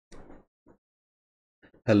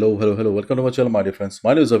Hello. Welcome to my channel, my dear friends.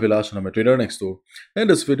 My name is Avilash and I'm a trader next door. In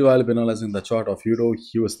this video, I'll be analyzing the chart of Euro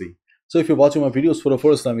USD. So if you're watching my videos for the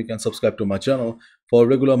first time, you can subscribe to my channel for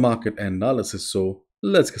regular market analysis. So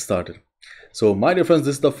let's get started. So my dear friends,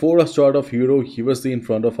 this is the Forex chart of Euro USD in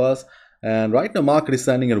front of us. And right now, market is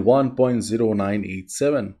standing at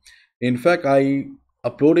 1.0987. In fact, I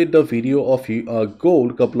uploaded the video of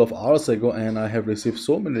gold a couple of hours ago and I have received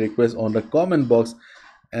so many requests on the comment box,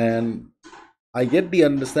 and I get the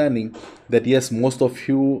understanding that yes, most of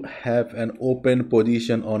you have an open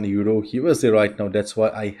position on Euro USD right now. That's why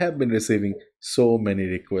I have been receiving so many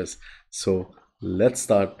requests. So let's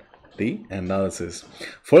start the analysis.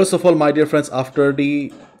 First of all, my dear friends, after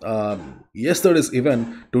the yesterday's event,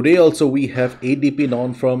 today also we have ADP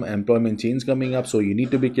non-farm employment change coming up, so you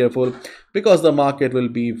need to be careful because the market will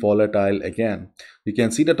be volatile again. You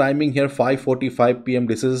can see the timing here, 5:45 p.m.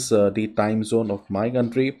 This is the time zone of my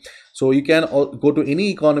country, so you can go to any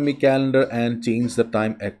economic calendar and change the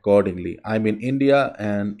time accordingly. I'm in India,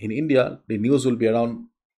 and in India the news will be around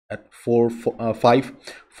at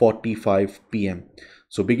 5:45 p.m.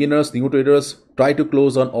 So beginners, new traders, try to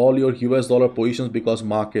close on all your US dollar positions because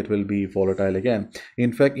market will be volatile again.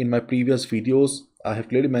 In fact, in my previous videos, I have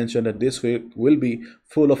clearly mentioned that this week will be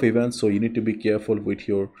full of events, so you need to be careful with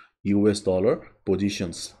your US dollar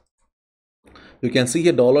positions. You can see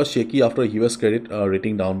here dollar shaky after US credit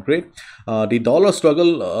rating downgrade. The dollar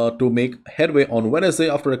struggle to make headway on Wednesday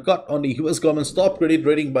after a cut on the US government's top credit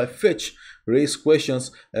rating by Fitch raised questions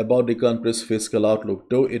about the country's fiscal outlook,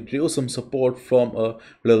 though it drew some support from a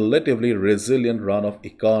relatively resilient run of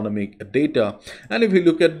economic data. And if you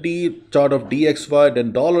look at the chart of DXY,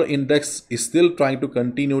 then dollar index is still trying to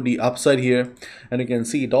continue the upside here, and you can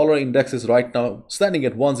see dollar index is right now standing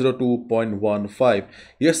at 102.15.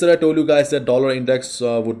 Yesterday I told you guys that dollar index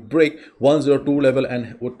would break 102 level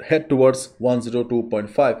and would head towards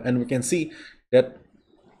 102.5, and we can see that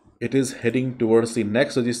it is heading towards the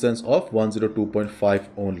next resistance of 102.5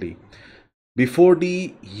 only. Before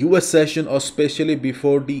the US session, or especially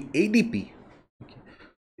before the ADP,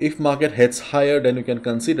 if market heads higher, then you can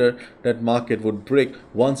consider that market would break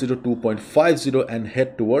 102.50 and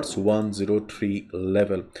head towards 103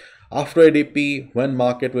 level. After ADP, when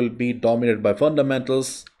market will be dominated by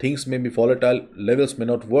fundamentals, things may be volatile, levels may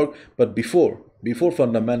not work, but before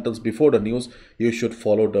fundamentals, before the news, you should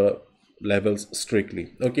follow the levels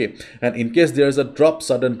strictly. Okay, and in case there is a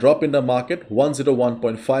sudden drop in the market,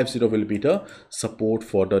 101.50 will be the support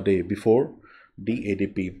for the day before the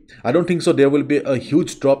ADP. I don't think so there will be a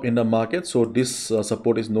huge drop in the market, so this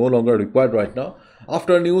support is no longer required right now.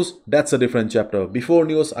 After news, that's a different chapter. Before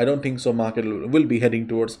news, I don't think so market will be heading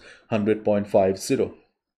towards 100.50.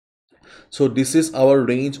 so this is our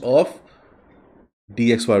range of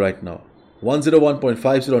DXY right now.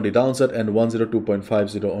 101.50 on the downside and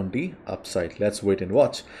 102.50 on the upside. Let's wait and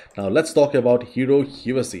watch. Now let's talk about Euro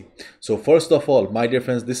USD. So first of all, my dear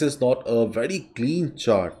friends, this is not a very clean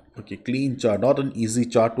chart. Okay, clean chart, not an easy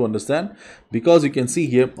chart to understand, because you can see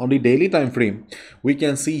here on the daily time frame, we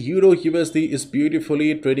can see Euro USD is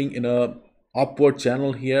beautifully trading in a upward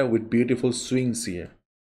channel here with beautiful swings here.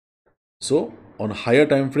 So on higher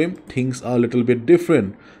time frame, things are a little bit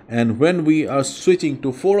different, and when we are switching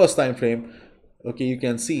to 4 hours time frame, okay, you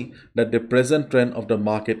can see that the present trend of the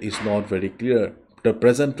market is not very clear. The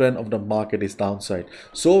present trend of the market is downside,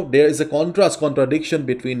 so there is a contradiction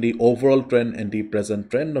between the overall trend and the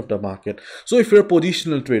present trend of the market. So if you're a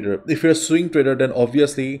positional trader, if you're a swing trader, then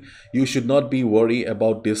obviously you should not be worried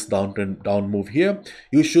about this down move here.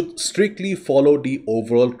 You should strictly follow the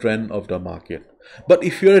overall trend of the market. But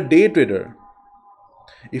if you're a day trader,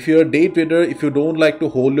 if you don't like to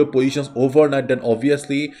hold your positions overnight, then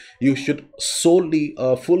obviously you should solely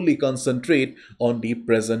fully concentrate on the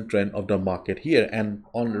present trend of the market here. And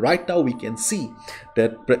on right now we can see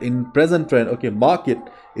that in present trend, okay, market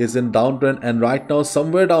is in downtrend, and right now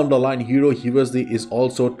somewhere down the line Euro USD is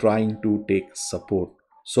also trying to take support.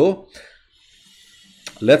 So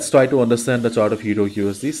let's try to understand the chart of Euro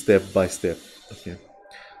USD step by step. Okay,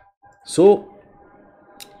 so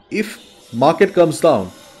if market comes down,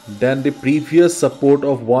 then the previous support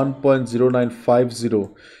of 1.0950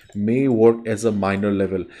 may work as a minor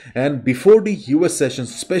level, and before the US session,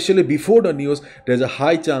 especially before the news, there's a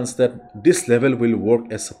high chance that this level will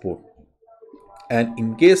work as support. And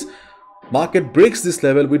in case market breaks this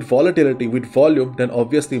level with volatility, with volume, then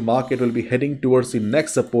obviously market will be heading towards the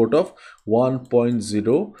next support of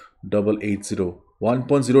 1.0880.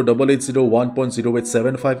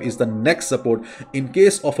 1.0875 is the next support. In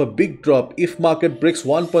case of a big drop, if market breaks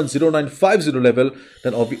 1.0950 level,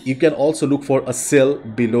 then you can also look for a sell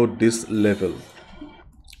below this level.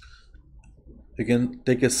 You can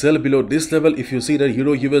take a sell below this level if you see that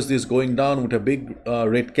Euro USD is going down with a big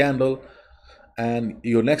red candle, and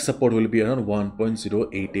your next support will be around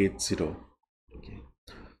 1.0880. Okay,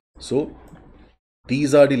 so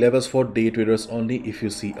these are the levels for day traders only if you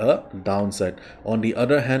see a downside. On the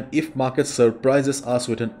other hand, if market surprises us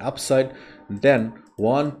with an upside, then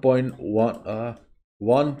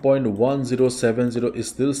 1.1070 is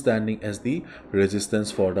still standing as the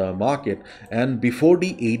resistance for the market. And before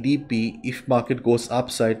the ADP, if market goes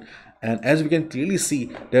upside, and as we can clearly see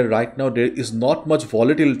that right now there is not much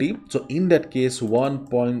volatility, so in that case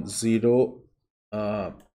 1.0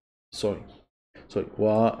 sorry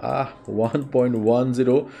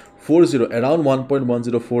 1.1040, around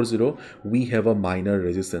 1.1040 we have a minor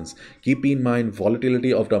resistance. Keep in mind,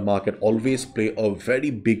 volatility of the market always play a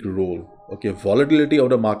very big role. Okay, volatility of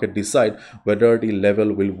the market decide whether the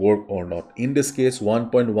level will work or not. In this case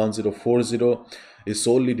 1.1040 is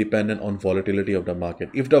solely dependent on volatility of the market.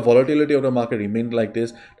 If the volatility of the market remains like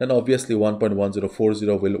this, then obviously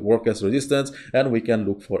 1.1040 will work as resistance and we can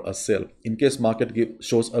look for a sell. In case market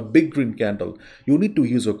shows a big green candle, you need to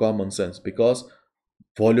use your common sense, because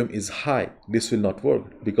volume is high, this will not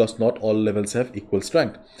work because not all levels have equal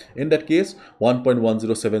strength. In that case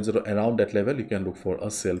 1.1070, around that level you can look for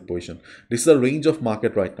a sell position. This is a range of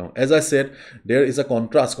market right now. As I said, there is a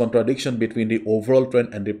contradiction between the overall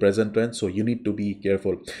trend and the present trend, so you need to be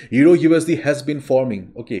careful. Euro USD has been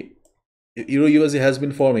forming, okay, Euro USD has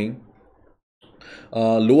been forming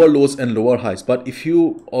lower lows and lower highs, but if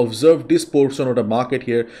you observe this portion of the market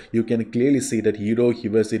here, you can clearly see that Euro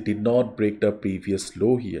USD did not break the previous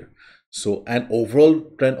low here. So an overall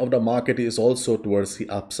trend of the market is also towards the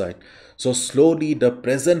upside. So slowly the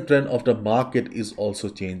present trend of the market is also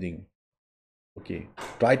changing. Okay,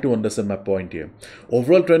 try to understand my point here.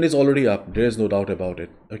 Overall trend is already up, there is no doubt about it.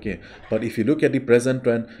 Okay, but if you look at the present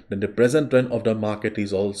trend, then the present trend of the market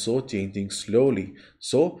is also changing slowly.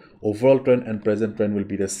 So overall trend and present trend will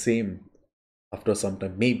be the same after some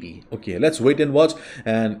time, maybe. Okay, let's wait and watch.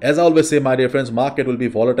 And as I always say, my dear friends, market will be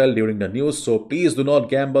volatile during the news, so please do not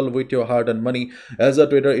gamble with your hard-earned money. As a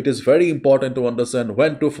trader, it is very important to understand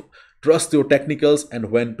when to trust your technicals and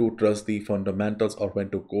when to trust the fundamentals, or when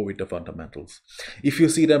to go with the fundamentals. If you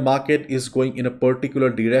see the market is going in a particular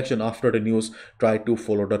direction after the news, try to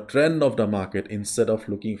follow the trend of the market instead of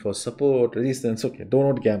looking for support, resistance. Okay, do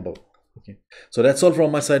not gamble. Okay, so that's all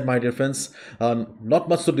from my side, my dear friends. Not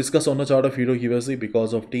much to discuss on the chart of Euro USD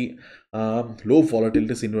because of the low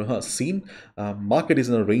volatilities in seen. Market is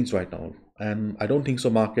in a range right now, and I don't think so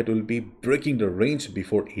market will be breaking the range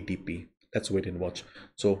before ATP. Let's wait and watch.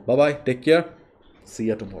 So bye bye, take care, see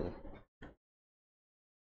ya tomorrow.